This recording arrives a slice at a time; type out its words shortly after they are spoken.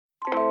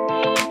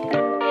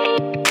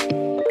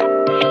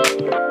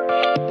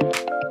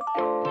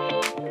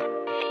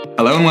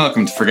Hello and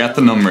welcome to Forget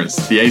the Numbers,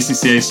 the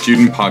ACCA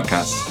student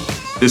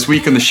podcast. This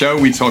week on the show,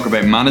 we talk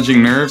about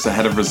managing nerves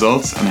ahead of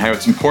results and how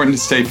it's important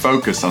to stay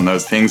focused on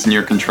those things in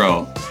your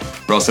control.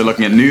 We're also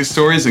looking at news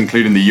stories,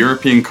 including the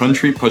European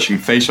country pushing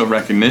facial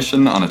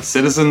recognition on its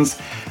citizens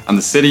and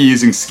the city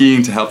using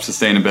skiing to help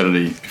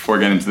sustainability, before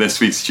getting into this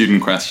week's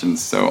student questions.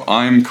 So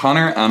I'm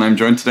Connor and I'm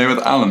joined today with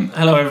Alan.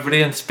 Hello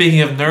everybody, and speaking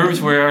of nerves,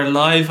 we are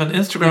live on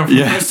Instagram for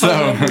the first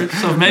time.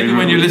 So maybe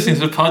when you're listening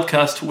to the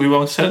podcast, we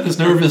won't sound as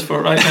nervous,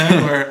 but right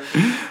now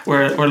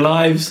we're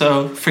live,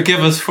 so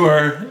forgive us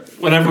for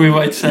whatever we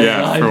might say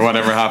live. For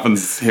whatever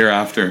happens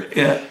hereafter.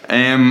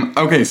 Yeah.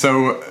 Okay,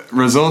 so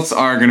results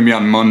are going to be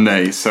on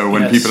Monday. So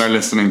when people are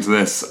listening to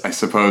this, I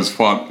suppose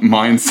what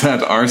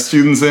mindset are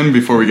students in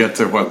before we get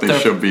to what they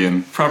should be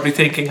in? Probably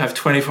thinking I have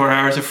 24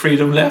 hours of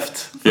freedom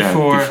left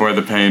before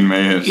the pain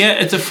may hit. Yeah,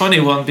 it's a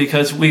funny one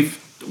because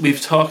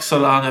we've talked so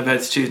long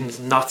about students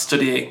not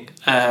studying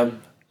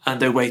and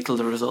they wait till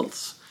the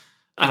results.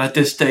 And at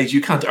this stage,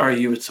 you can't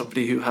argue with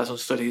somebody who hasn't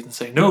studied and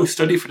say, no,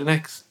 study for the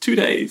next 2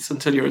 days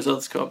until your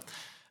results come.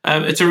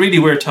 It's a really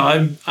weird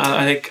time. And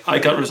I think I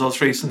got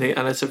results recently,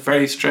 and it's a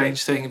very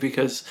strange thing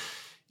because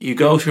you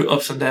go through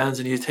ups and downs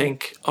and you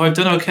think, oh, I've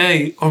done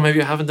okay, or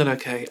maybe I haven't done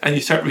okay. And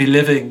you start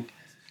reliving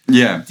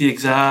the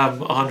exam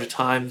 100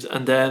 times.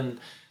 And then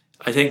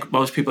I think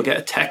most people get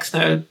a text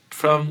now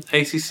from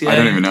ACCA. I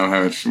don't even know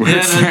how it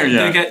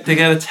works. They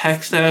get a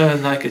text now,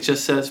 and like it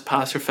just says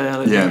pass or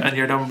fail and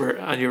your number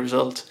and your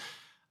result.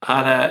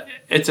 And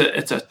it's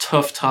a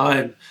tough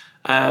time,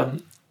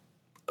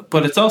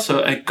 but it's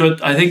also a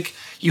good. I think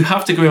you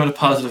have to go in with a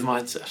positive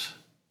mindset.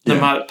 No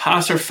matter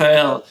pass or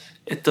fail,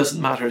 it doesn't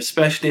matter.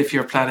 Especially if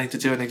you're planning to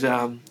do an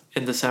exam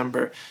in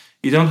December,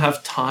 you don't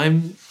have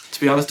time, to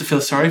be honest, to feel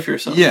sorry for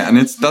yourself. Yeah, and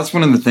that's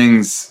one of the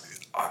things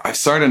I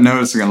started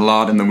noticing a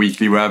lot in the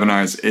weekly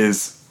webinars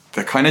is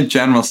the kind of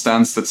general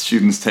stance that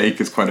students take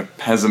is quite a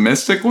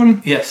pessimistic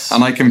one. Yes,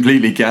 and I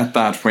completely get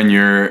that when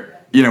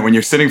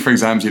you're sitting for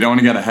exams, you don't want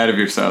to get ahead of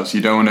yourselves.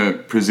 You don't want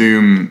to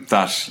presume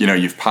that,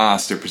 you've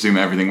passed or presume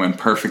everything went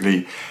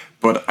perfectly.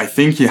 But I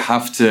think you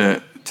have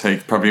to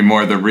take probably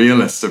more the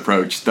realist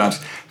approach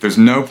that there's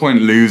no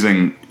point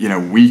losing,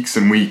 weeks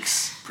and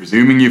weeks,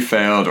 presuming you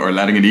failed or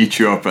letting it eat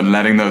you up and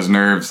letting those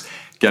nerves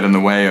get in the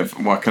way of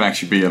what can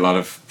actually be a lot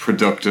of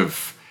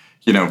productive,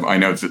 I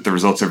know that the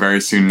results are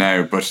very soon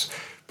now,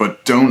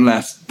 but don't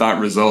let that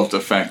result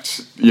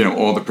affect,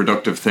 all the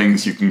productive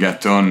things you can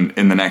get done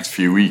in the next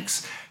few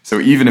weeks. So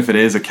even if it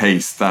is a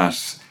case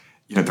that,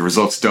 the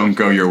results don't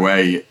go your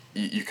way,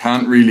 you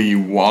can't really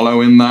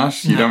wallow in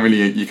that. No.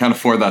 You can't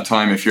afford that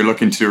time if you're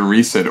looking to do a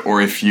resit,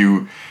 or if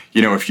you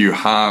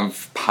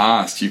have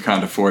passed, you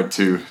can't afford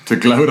to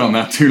gloat on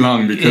that too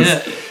long,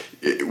 because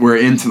we're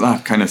into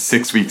that kind of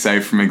 6 weeks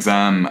out from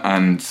exam,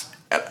 and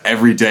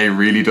every day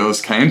really does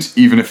count,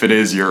 even if it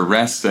is your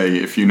rest day,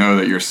 if you know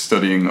that you're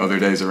studying other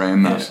days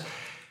around that. Yeah.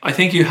 I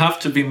think you have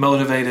to be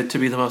motivated to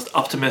be the most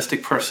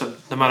optimistic person,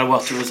 no matter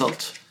what the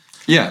result.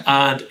 Yeah.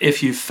 And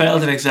if you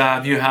failed an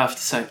exam, you have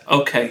to say,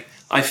 okay,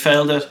 I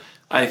failed it,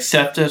 I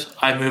accept it,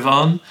 I move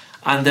on.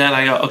 And then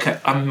I go,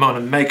 okay, I'm going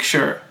to make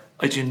sure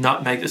I do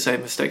not make the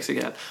same mistakes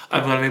again.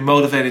 I'm going to be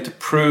motivated to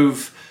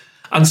prove.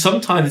 And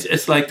sometimes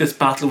it's like this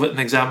battle with an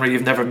examiner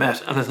you've never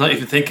met and it's not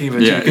even thinking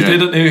about you because they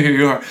don't know who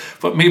you are.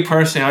 But me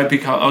personally, I'd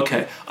be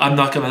okay, I'm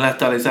not going to let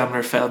that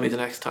examiner fail me the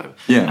next time.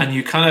 Yeah. And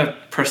you kind of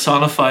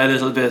personify a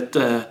little bit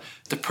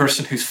the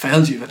person who's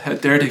failed you and how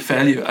dare they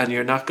fail you, and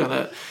you're not going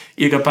to,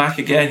 you go back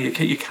again,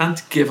 you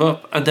can't give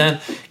up. And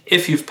then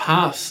if you've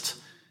passed,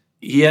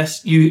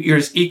 yes, you're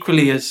as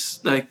equally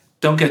as, like,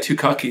 don't get too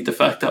cocky, the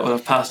fact that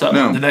I've passed that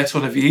one, the next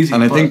one will be easy.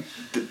 And I think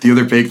the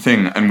other big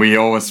thing, and we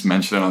always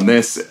mention it on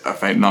this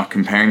about not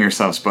comparing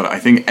yourselves, but I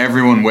think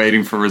everyone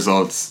waiting for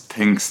results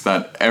thinks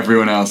that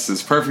everyone else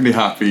is perfectly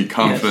happy,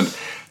 confident. Yes.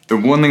 The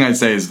one thing I'd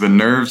say is the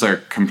nerves are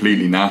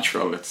completely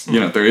natural. It's,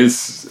 there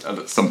is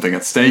something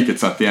at stake.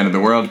 It's not the end of the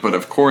world. But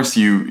of course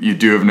you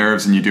do have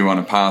nerves and you do want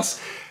to pass.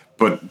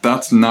 But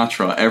that's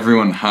natural.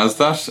 Everyone has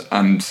that.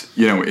 And,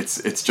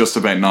 it's just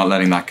about not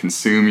letting that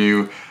consume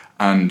you.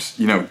 And,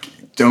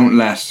 don't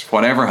let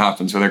whatever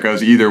happens, whether it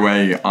goes either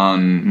way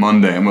on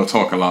Monday, and we'll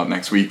talk a lot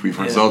next week, we've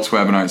results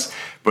webinars,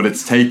 but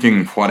it's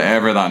taking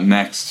whatever that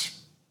next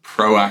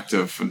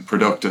proactive and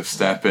productive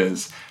step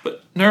is.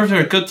 But nerves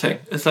are a good thing.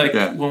 It's like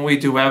when we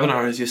do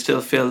webinars, you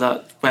still feel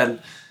that when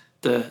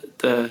the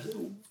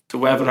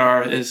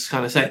webinar is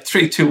kind of saying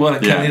 3, 2, 1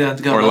 and counting down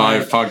to go or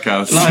live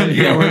podcasts.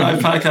 We're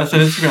live podcasts on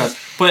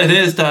Instagram. But it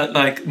is that,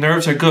 like,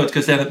 nerves are good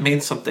because then it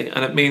means something,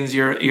 and it means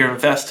you're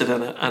invested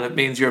in it, and it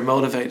means you're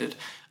motivated.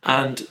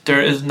 And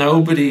there is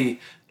nobody,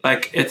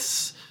 like,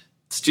 it's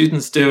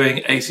students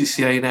doing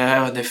ACCA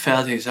now and they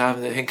fail the exam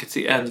and they think it's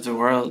the end of the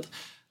world.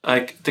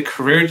 Like, the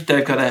career that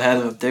they've got ahead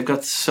of them, they've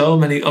got so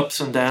many ups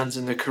and downs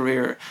in their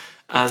career,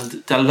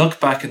 and they'll look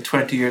back in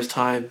 20 years'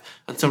 time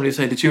and somebody will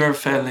say, did you ever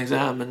fail an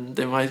exam? And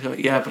they might go,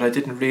 yeah, but I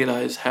didn't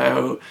realise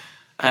how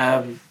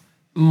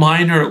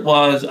minor it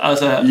was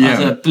as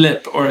a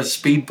blip or a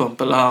speed bump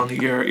along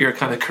your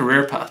kind of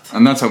career path.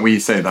 And that's what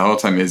we say the whole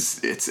time is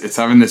it's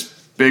having this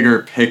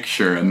bigger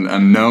picture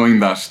and knowing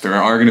that there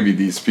are going to be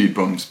these speed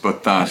bumps,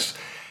 but that,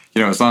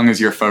 you know, as long as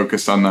you're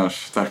focused on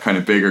that kind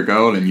of bigger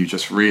goal and you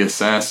just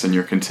reassess and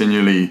you're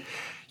continually,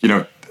 you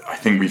know, I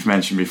think we've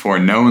mentioned before,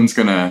 no one's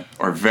gonna,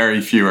 or very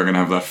few are gonna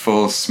have that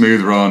full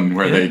smooth run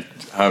where they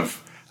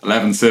have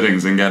 11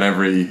 sittings and get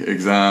every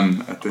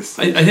exam at this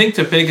stage. I think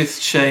the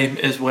biggest shame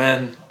is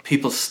when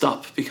people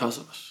stop because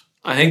of it.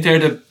 I think they're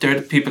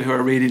the people who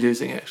are really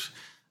losing out.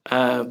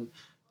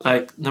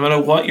 Like, no matter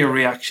what your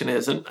reaction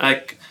is, and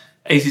like,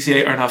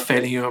 ACCA are not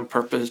failing you on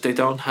purpose. They'd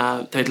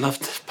love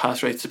the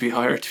pass rates to be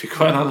higher, to be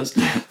quite honest.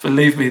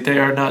 Believe me, they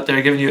are not.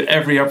 They're giving you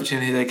every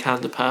opportunity they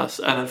can to pass.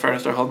 And in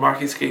fairness, their whole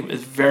marking scheme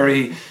is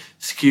very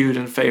skewed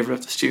in favour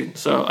of the student.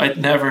 So I'd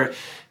never,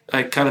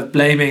 like, kind of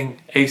blaming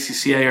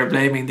ACCA or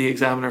blaming the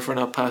examiner for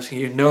not passing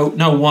you. No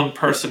one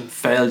person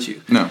failed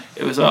you. No.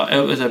 It was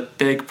a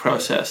big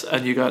process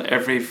and you got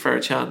every fair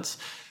chance.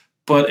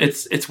 But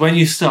it's when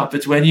you stop,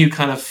 it's when you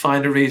kind of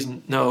find a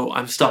reason, no,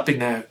 I'm stopping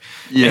now.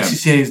 Yeah.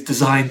 ACCA is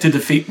designed to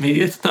defeat me.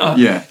 It's not.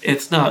 Yeah.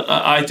 It's not.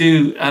 I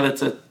do, and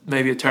it's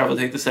maybe a terrible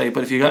thing to say,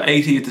 but if you got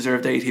 80, you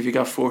deserved 80. If you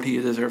got 40,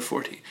 you deserve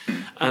 40.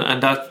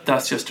 And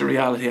that's just a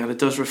reality, and it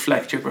does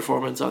reflect your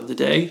performance on the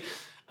day.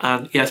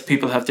 And yes,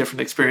 people have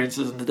different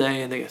experiences on the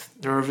day and they get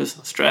nervous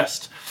and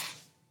stressed.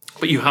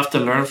 But you have to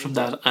learn from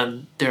that,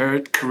 and there are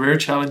career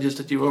challenges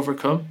that you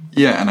overcome.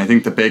 Yeah, and I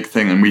think the big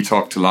thing, and we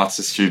talk to lots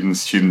of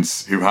students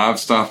who have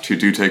stopped, who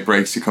do take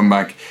breaks, who come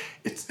back.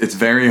 It's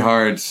very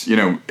hard, you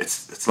know,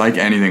 it's like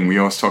anything. We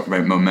always talk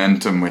about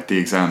momentum with the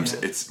exams.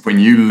 Yeah. It's when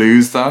you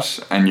lose that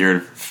and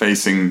you're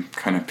facing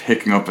kind of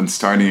picking up and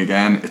starting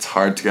again, it's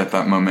hard to get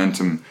that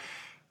momentum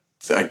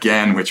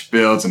again, which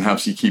builds and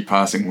helps you keep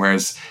passing.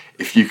 Whereas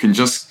if you can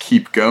just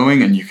keep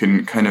going and you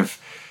can kind of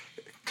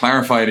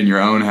clarify it in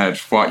your own head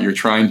what you're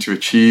trying to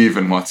achieve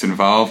and what's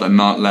involved, and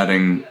not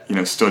letting, you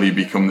know, study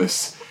become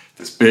this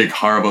big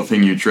horrible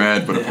thing you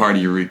dread, but a part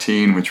of your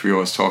routine, which we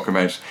always talk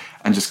about,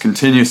 and just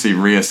continuously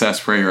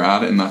reassess where you're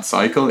at in that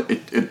cycle,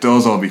 it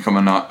does all become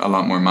a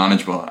lot more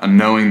manageable. And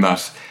knowing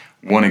that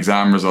one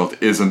exam result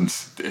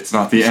it's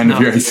not the end of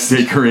your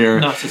ACCA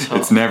career. Not at all.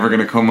 It's never going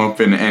to come up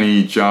in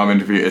any job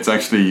interview. It's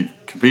actually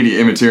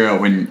completely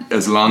immaterial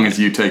as long as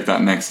you take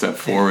that next step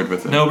forward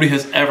with it. Nobody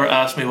has ever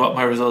asked me what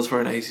my results were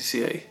in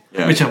ACCA,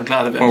 which I'm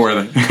glad about. What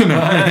were they?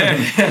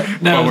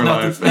 Now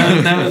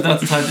is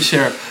not the time to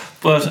share.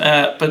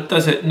 But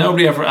that's it.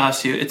 Nobody ever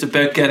asks you. It's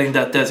about getting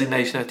that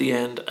designation at the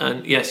end.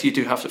 And yes, you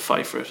do have to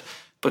fight for it.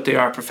 But they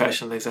are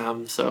professional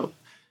exams. So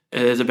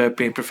it is about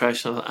being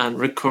professional and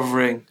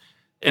recovering.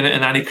 In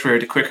any career,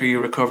 the quicker you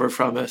recover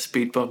from a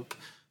speed bump,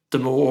 the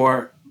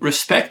more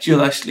respect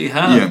you'll actually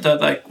have. Yeah. That,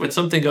 like, when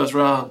something goes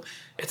wrong,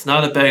 it's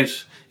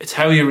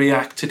how you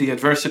react to the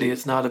adversity.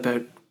 It's not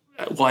about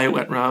why it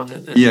went wrong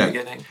in the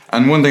beginning.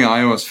 And one thing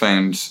I always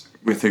found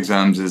with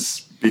exams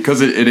is,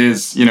 because it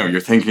is, you know, you're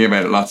thinking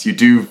about it lots, you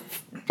do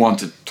want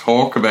to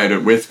talk about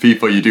it with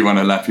people. You do want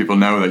to let people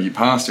know that you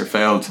passed or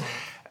failed.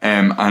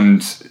 And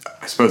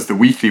I suppose the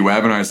weekly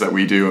webinars that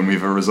we do, and we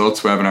have a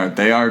results webinar,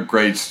 they are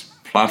great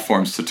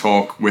platforms to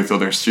talk with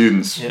other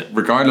students,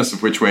 regardless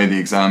of which way the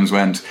exams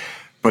went.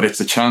 But it's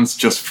a chance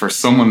just for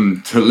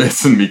someone to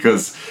listen,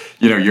 because,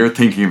 you know, you're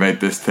thinking about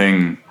this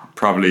thing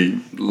probably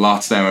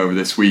lots now over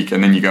this week,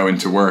 and then you go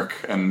into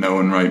work and no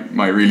one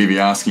might really be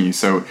asking you.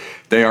 So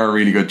they are a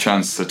really good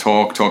chance to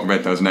talk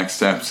about those next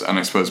steps, and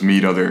I suppose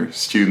meet other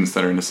students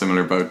that are in a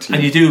similar boat to you.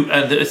 And you do,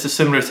 and it's a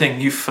similar thing.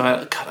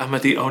 God, I'm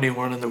not the only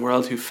one in the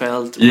world who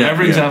failed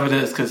whatever exam it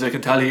is, because I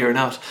can tell you you're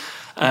not.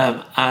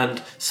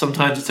 And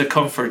sometimes it's a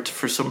comfort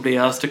for somebody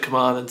else to come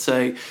on and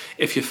say,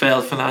 if you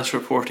failed financial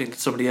reporting,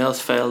 somebody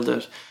else failed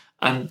it.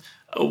 And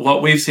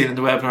what we've seen in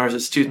the webinars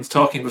is students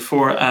talking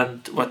before,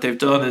 and what they've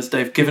done is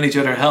they've given each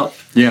other help.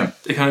 Yeah.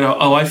 They kind of go,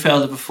 oh, I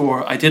failed it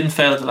before. I didn't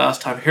fail it the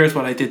last time. Here's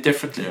what I did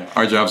differently. Yeah.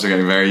 Our jobs are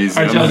getting very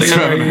easy.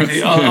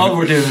 All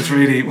we're doing is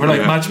we're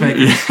like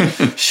matchmaking.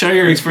 Share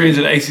your experience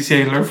at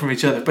ACCA and learn from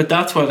each other. But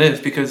that's what it is,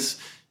 because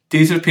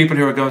these are the people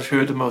who are going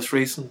through the most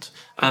recent,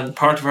 and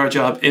part of our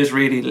job is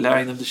really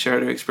allowing them to share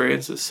their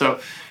experiences. So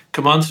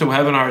come on to the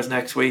webinars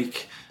next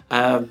week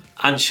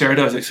and share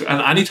those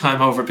and any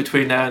time over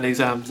between now and the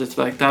exams. It's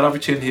like that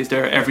opportunity is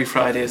there every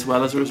Friday, as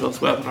well as a results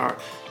webinar.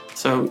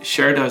 So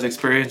share those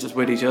experiences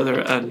with each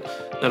other, and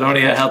not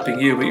only are helping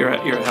you, but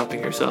you're helping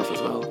yourself as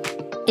well.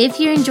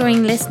 If you're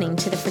enjoying listening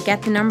to the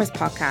Forget the Numbers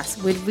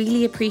podcast, we'd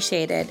really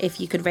appreciate it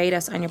if you could rate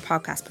us on your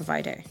podcast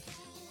provider.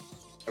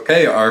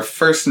 Okay, our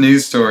first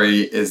news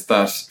story is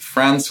that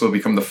France will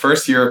become the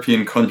first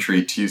European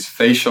country to use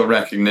facial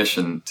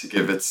recognition to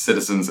give its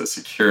citizens a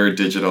secure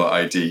digital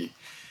ID.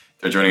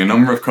 They're joining a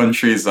number of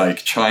countries like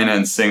China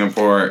and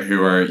Singapore,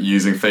 who are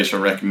using facial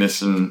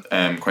recognition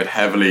quite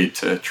heavily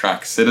to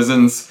track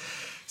citizens.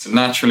 So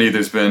naturally,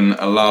 there's been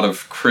a lot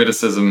of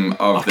criticism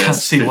of this.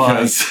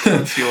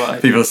 Can't see why.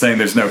 People are saying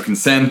there's no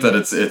consent, that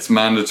it's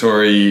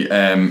mandatory,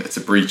 it's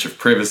a breach of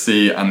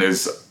privacy, and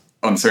there's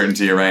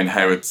uncertainty around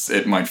how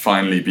it might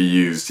finally be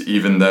used.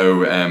 Even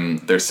though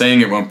they're saying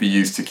it won't be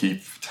used to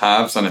keep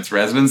tabs on its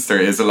residents, there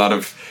is a lot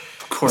of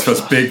course I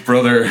suppose not. Big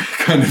Brother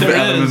kind of There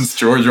elements, is.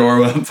 George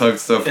Orwell type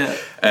stuff.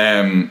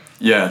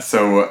 Yeah.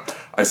 So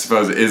I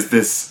suppose, is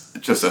this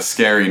just a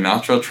scary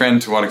natural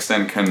trend? To what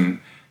extent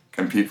can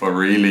people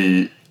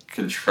really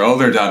control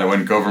their data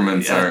when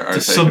governments are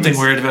There's taking something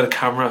this? weird about a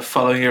camera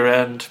following you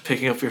around,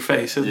 picking up your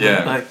face, isn't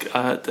Yeah. it? Like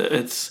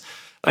it's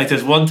like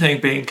there's one thing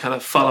being kind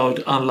of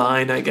followed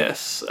online, I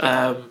guess,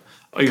 or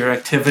your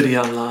activity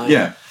online.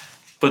 Yeah.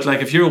 But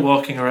like if you're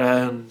walking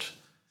around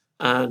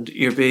and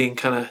you're being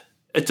kind of,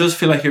 it does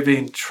feel like you're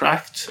being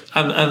tracked.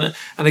 And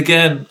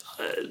again,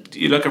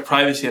 you look at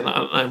privacy,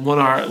 and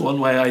one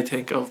way I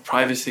think of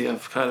privacy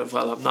of kind of,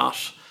 well, I'm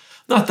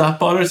not that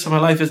bothered, so my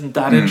life isn't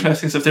that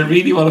interesting. So if they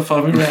really want to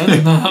follow me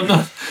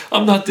around,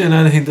 I'm not doing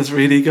anything that's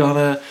really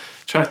gonna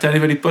attract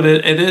anybody. But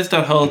it is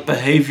that whole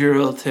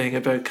behavioural thing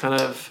about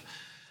kind of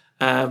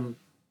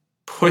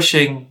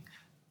pushing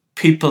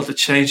people to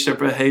change their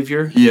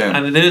behaviour. Yeah.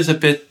 And it is a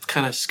bit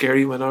kind of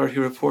scary Minority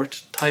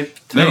Report type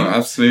thing. No,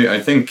 absolutely. I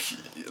think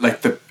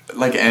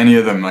like any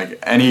of them, like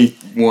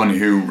anyone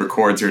who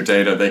records your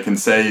data, they can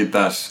say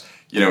that,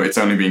 it's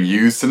only being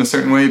used in a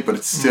certain way, but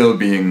it's still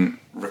being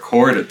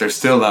recorded. There's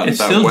still that. It's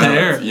that still well,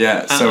 there.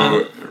 Yeah.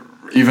 So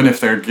even if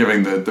they're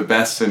giving the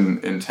best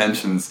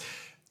intentions,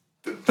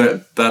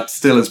 that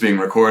still is being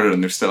recorded,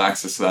 and there's still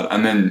access to that,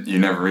 and then you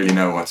never really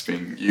know what's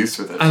being used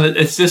with it. And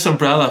it's this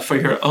umbrella for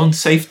your own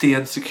safety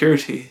and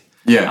security.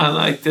 Yeah. And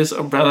like this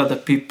umbrella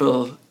that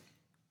people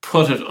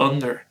put it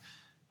under,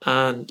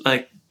 and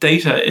like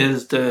data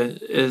is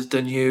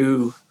the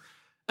new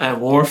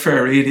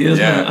warfare, really,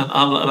 isn't it?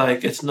 And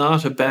like it's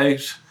not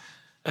about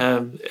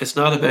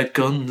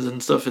guns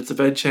and stuff. It's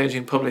about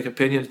changing public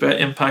opinion. It's about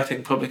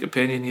impacting public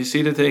opinion. You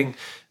see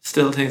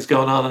things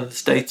going on in the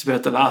States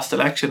about the last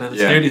election, and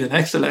it's nearly the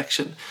next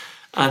election,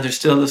 and they're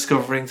still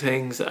discovering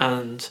things,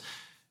 and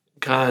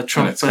kind of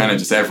Trump. And it's kind of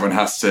just everyone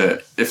has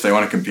to, if they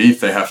want to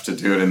compete, they have to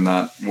do it in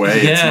that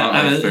way. Yeah, it's not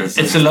and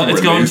like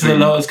it's going to the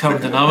lowest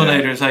common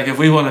denominator. It's like, if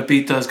we want to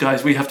beat those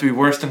guys, we have to be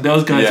worse than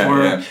those guys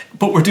were. Yeah.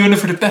 But we're doing it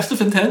for the best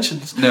of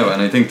intentions. No, and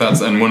I think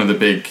and one of the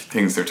big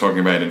things they're talking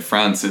about in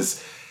France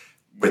is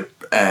with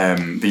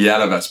the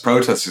yellow vest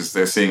protesters.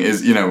 They're seeing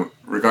is,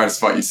 regardless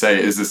of what you say,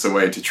 is this a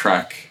way to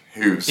track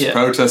who's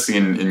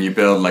protesting? And you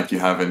build, like you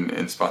have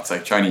in spots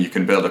like China, you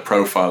can build a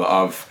profile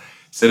of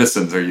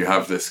citizens, or you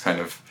have this kind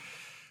of,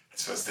 I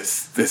suppose,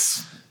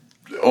 this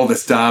all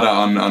this data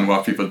on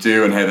what people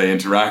do and how they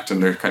interact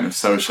and their kind of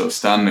social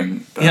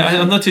standing.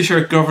 I'm not too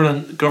sure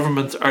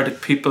governments are the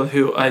people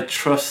who I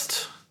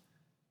trust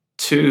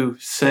to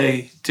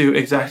do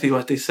exactly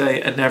what they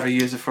say and never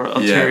use it for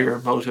ulterior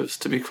motives,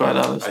 to be quite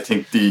honest. I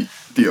think the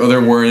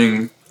other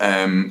worrying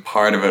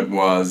part of it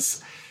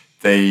was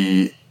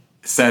they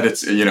said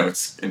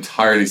it's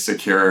entirely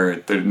secure,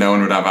 that no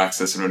one would have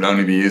access and would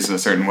only be used in a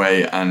certain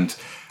way, and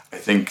I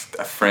think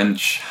a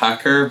French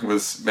hacker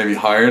was maybe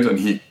hired, and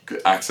he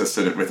accessed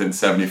it within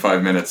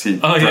 75 minutes. He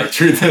broke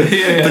through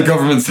the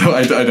government. So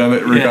I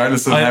don't,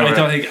 regardless of how. I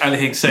don't think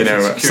anything's safe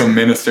and secure. Some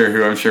minister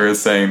who I'm sure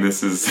is saying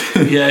this is.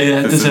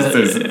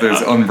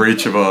 There's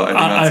unbreachable.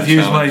 I've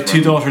used my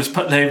two daughters'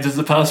 names as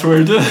the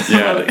password. No,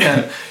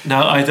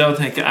 I don't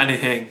think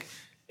anything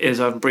is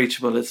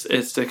unbreachable.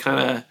 It's the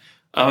kind of.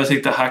 I always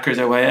think the hackers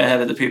are way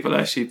ahead of the people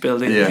actually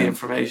building the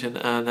information,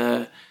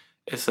 and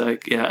it's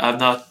like,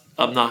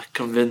 I'm not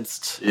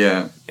convinced.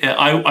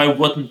 I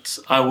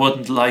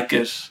wouldn't like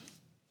it.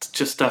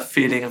 Just that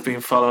feeling of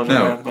being followed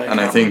around by a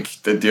camera. I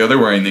think that the other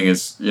worrying thing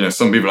is,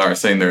 some people are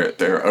saying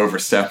they're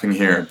overstepping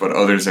here, but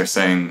others are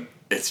saying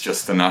it's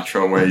just the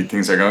natural way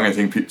things are going. I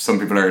think some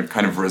people are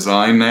kind of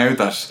resigned now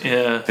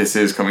that this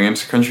is coming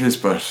into countries,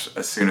 but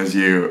as soon as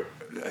you,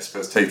 I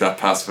suppose, take that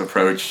passive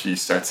approach, you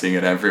start seeing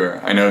it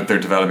everywhere. I know they're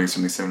developing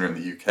something similar in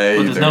the UK.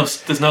 Well,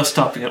 there's no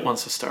stopping it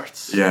once it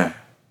starts. Yeah.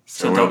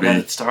 So don't let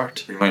it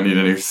start. We might need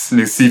a new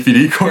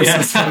CPD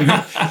course on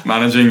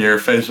managing your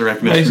facial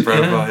recognition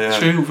profile. Yeah,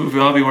 true.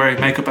 We'll all be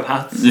wearing makeup and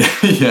hats.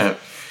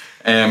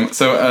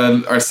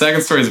 So our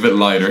second story is a bit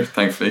lighter,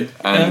 thankfully,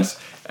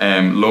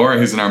 and Laura,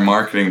 who's in our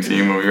marketing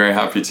team, will be very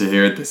happy to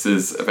hear it. This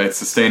is about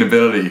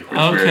sustainability,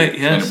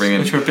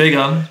 which we're big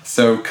on.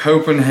 So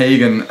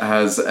Copenhagen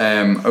has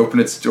opened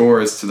its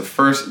doors to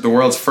the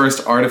world's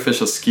first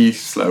artificial ski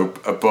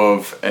slope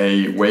above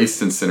a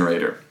waste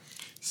incinerator.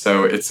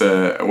 So it's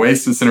a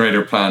waste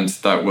incinerator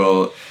plant that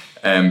will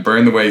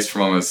burn the waste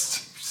from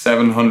almost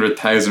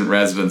 700,000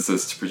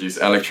 residences to produce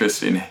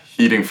electricity and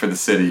heating for the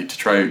city, to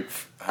try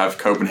have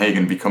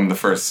Copenhagen become the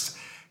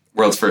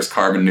world's first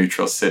carbon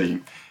neutral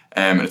city.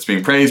 And it's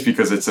being praised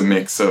because it's a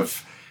mix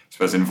of, I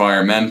suppose,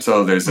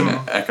 environmental, there's an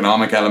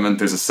economic element,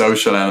 there's a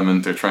social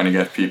element. They're trying to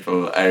get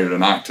people out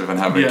and active and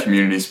having a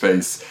community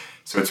space.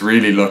 So it's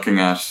really looking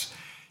at,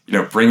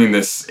 bringing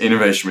this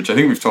innovation, which I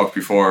think we've talked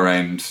before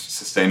around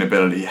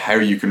sustainability, how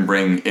you can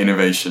bring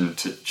innovation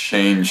to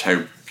change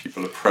how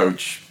people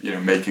approach,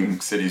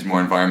 making cities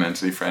more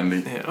environmentally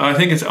friendly. Yeah, I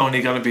think it's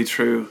only going to be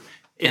through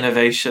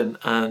innovation,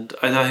 and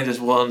I don't think there's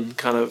one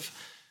kind of,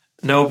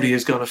 nobody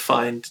is going to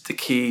find the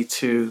key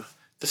to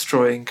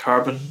destroying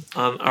carbon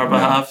on our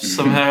behalf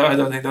somehow. I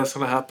don't think that's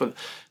going to happen.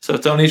 So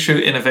it's only through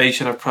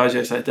innovation of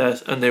projects like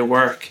that, and they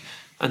work,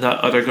 and that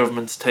other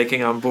governments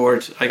taking on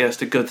board, I guess,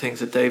 the good things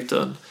that they've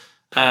done.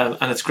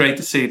 And it's great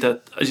to see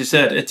that, as you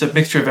said, it's a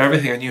mixture of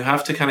everything, and you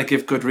have to kind of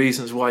give good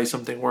reasons why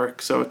something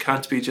works. So it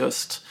can't be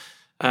just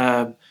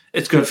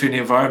it's good for the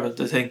environment.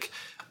 I think,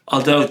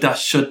 although that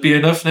should be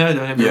enough now,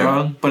 don't get me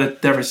wrong, but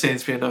it never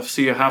seems to be enough.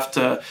 So you have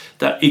to,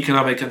 that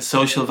economic and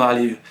social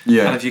value.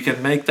 Yeah. And if you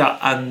can make that,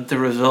 and the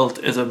result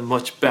is a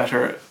much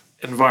better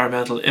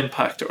environmental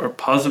impact or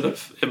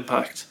positive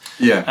impact,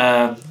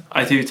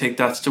 I do think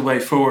that's the way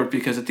forward,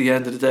 because at the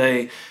end of the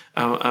day,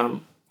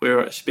 we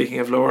were speaking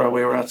of Laura,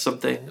 we were at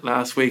something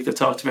last week that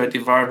talked about the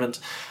environment,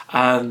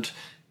 and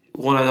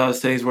one of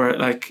those things where,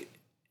 like,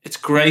 it's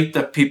great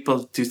that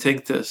people do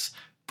think this,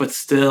 but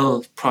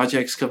still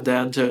projects come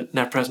down to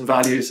net present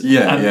values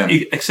and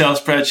Excel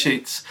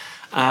spreadsheets,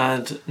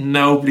 and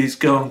nobody's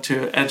going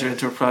to enter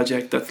into a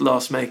project that's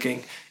loss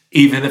making,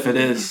 even if it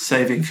is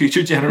saving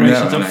future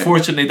generations.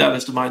 Unfortunately, that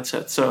is the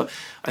mindset. So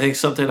I think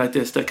something like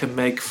this that can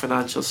make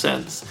financial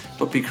sense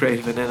but be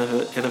creative and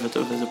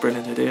innovative is a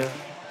brilliant idea.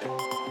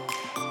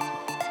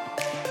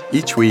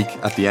 Each week,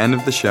 at the end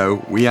of the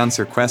show, we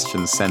answer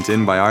questions sent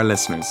in by our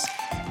listeners.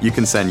 You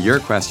can send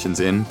your questions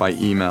in by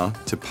email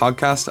to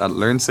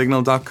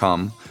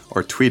podcast@learnsignal.com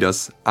or tweet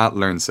us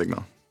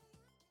 @learnsignal.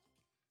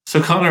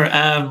 So Conor,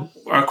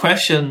 our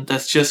question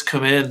that's just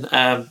come in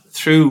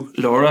through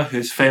Laura,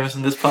 who's famous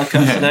in this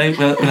podcast today,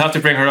 we'll have to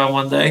bring her on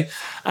one day.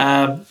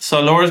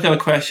 So Laura's got a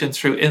question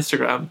through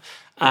Instagram,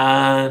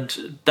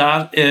 and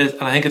that is,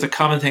 and I think it's a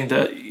common thing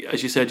that,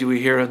 as you said, we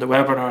hear in the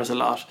webinars a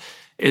lot.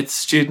 It's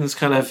students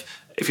kind of,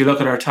 if you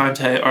look at our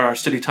timetable or our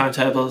study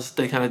timetables,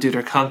 they kind of do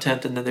their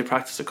content and then they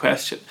practice a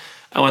question.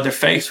 And when they're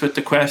faced with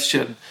the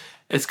question,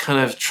 it's kind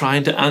of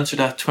trying to answer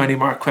that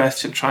 20-mark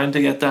question, trying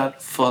to get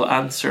that full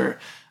answer.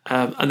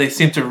 And they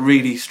seem to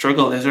really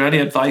struggle. Is there any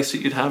advice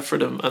that you'd have for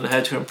them on how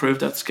to improve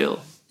that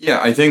skill? Yeah,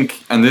 I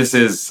think, and this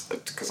is,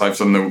 because I've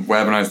done the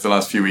webinars the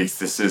last few weeks,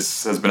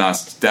 has been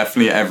asked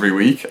definitely every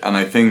week. And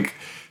I think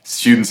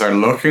students are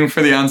looking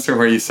for the answer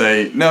where you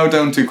say, no,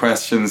 don't do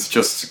questions,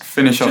 just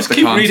finish up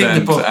the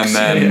content and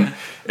then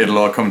it'll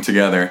all come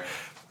together.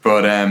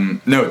 But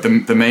no,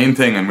 the main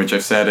thing, and which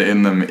I've said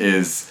in them,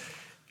 is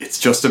it's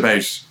just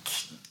about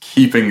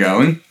keeping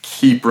going,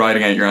 keep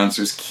writing out your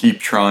answers, keep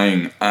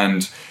trying.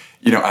 And,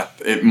 you know,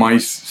 it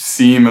might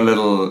seem a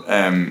little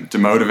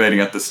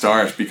demotivating at the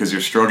start because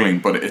you're struggling,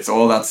 but it's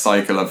all that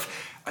cycle of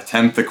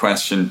attempt the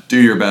question,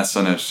 do your best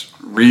on it,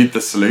 read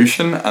the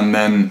solution, and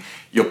then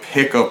you'll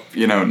pick up,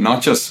 you know,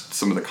 not just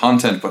some of the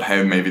content, but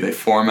how maybe they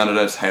formatted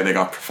it, how they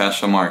got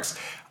professional marks,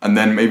 and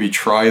then maybe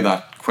try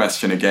that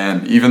question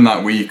again, even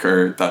that week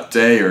or that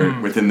day or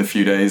within the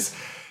few days.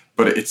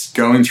 But it's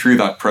going through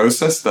that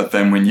process that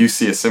then when you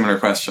see a similar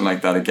question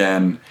like that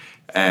again,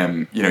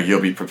 you know, you'll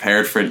be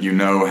prepared for it. You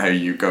know how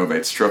you go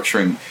about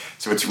structuring.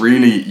 So it's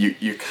really,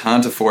 you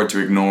can't afford to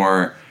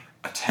ignore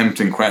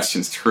attempting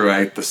questions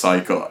throughout the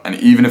cycle. And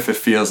even if it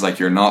feels like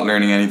you're not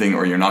learning anything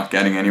or you're not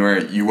getting anywhere,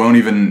 you won't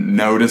even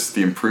notice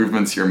the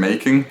improvements you're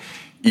making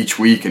each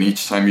week and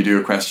each time you do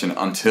a question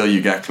until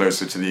you get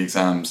closer to the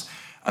exams.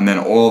 And then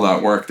all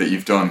that work that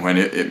you've done,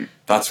 when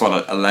that's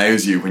what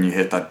allows you, when you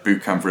hit that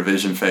bootcamp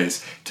revision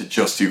phase, to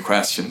just do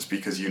questions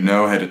because you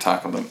know how to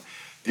tackle them.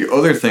 The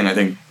other thing I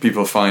think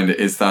people find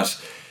is that,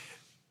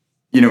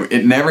 you know,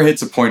 it never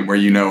hits a point where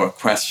you know a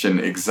question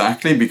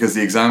exactly, because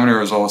the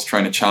examiner is always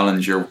trying to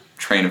challenge your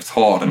train of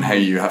thought and how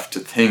you have to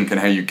think and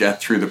how you get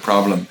through the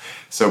problem.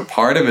 So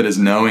part of it is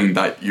knowing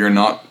that you're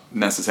not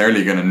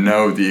necessarily going to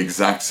know the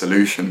exact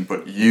solution,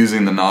 but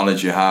using the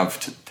knowledge you have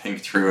to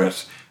think through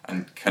it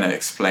and kind of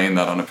explain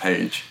that on a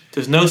page.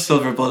 There's no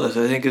silver bullet,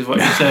 I think, is what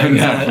you're saying.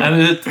 No.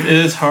 And it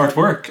is hard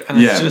work.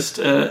 And it's just,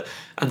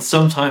 and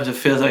sometimes it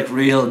feels like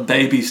real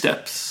baby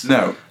steps.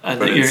 No.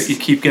 And you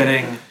keep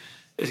getting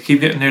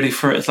nearly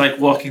for, it's like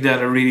walking down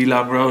a really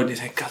long road and you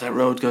think, God, that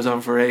road goes on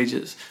for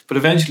ages. But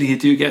eventually you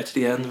do get to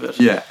the end of it.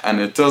 Yeah,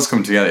 and it does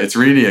come together. It's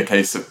really a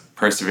case of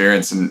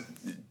perseverance, and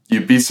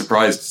you'd be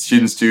surprised.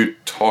 Students do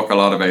talk a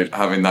lot about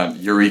having that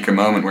eureka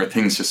moment where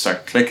things just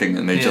start clicking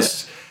and they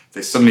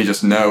suddenly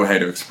just know how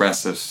to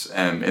express it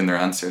in their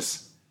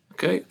answers.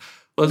 Okay.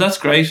 Well, that's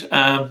great.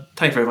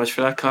 Thank you very much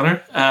for that,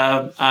 Conor.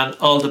 And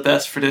all the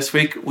best for this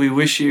week. We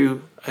wish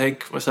you, I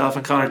think myself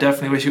and Conor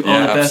definitely wish you all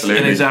the best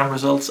in exam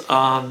results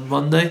on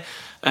Monday.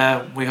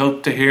 We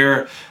hope to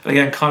hear, and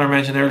again, Conor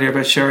mentioned earlier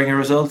about sharing your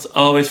results.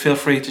 Always feel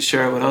free to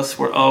share it with us.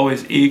 We're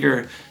always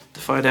eager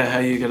to find out how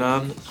you get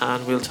on,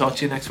 and we'll talk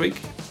to you next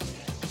week.